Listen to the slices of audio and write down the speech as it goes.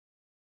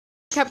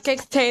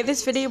Cupcakes. Today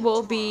this video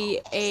will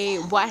be a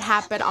what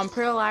happened on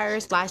Pretty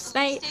Liars last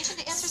night.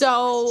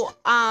 So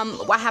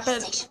what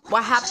happened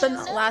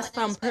last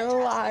time Pretty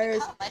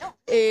Liars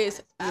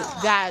is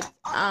that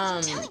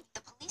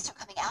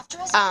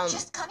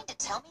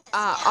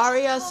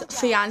Arya's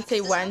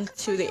fiance went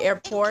to the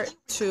airport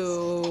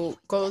to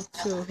go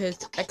to his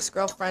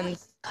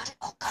ex-girlfriend's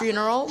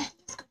funeral.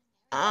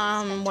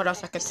 What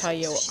else I could tell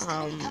you?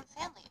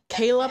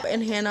 Caleb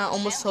and Hannah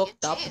almost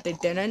hooked up, but they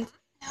didn't.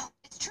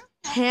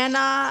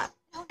 Hannah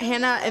in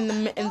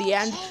the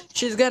end,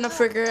 she's gonna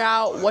figure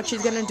out what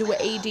she's gonna do with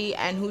AD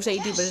and who's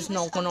AD, but there's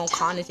no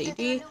Khan is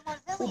AD,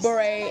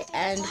 Ubere,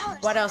 and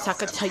what else I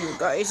could tell you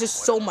guys. There's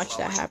so much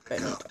that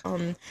happened.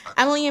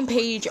 Emily and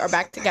Paige are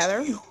back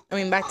together.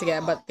 Back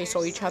together, but they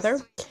saw each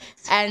other,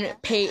 and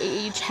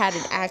Paige had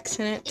an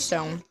accident.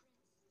 So I'm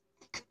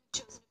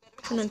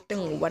trying to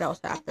think what else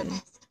happened.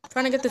 I'm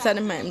trying to get this out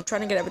of I'm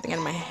trying to get everything out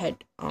of my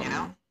head. I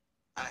have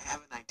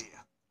an idea.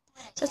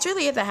 That's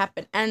really it that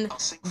happened, and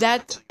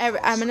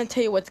I'm gonna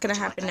tell you what's gonna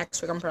happen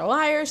next week on Pretty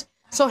Liars.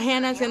 So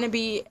Hannah's gonna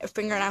be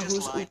figuring out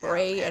who's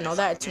Ubere and all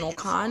that. It's no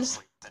Khan.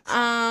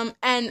 And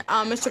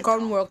Mr.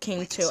 Golden World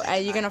came too,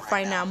 and you're gonna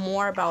find out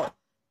more about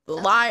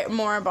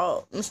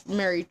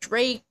Mary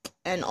Drake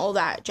and all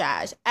that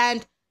jazz.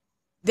 And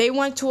they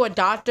went to a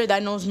doctor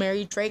that knows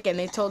Mary Drake, and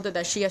they told her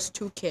that she has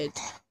 2 kids.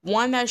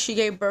 One that she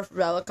gave birth to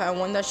Relica, and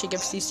one that she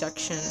gave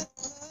C-section.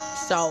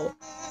 So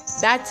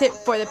that's it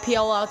for the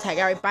PLL tag.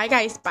 Alright, bye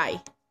guys, bye.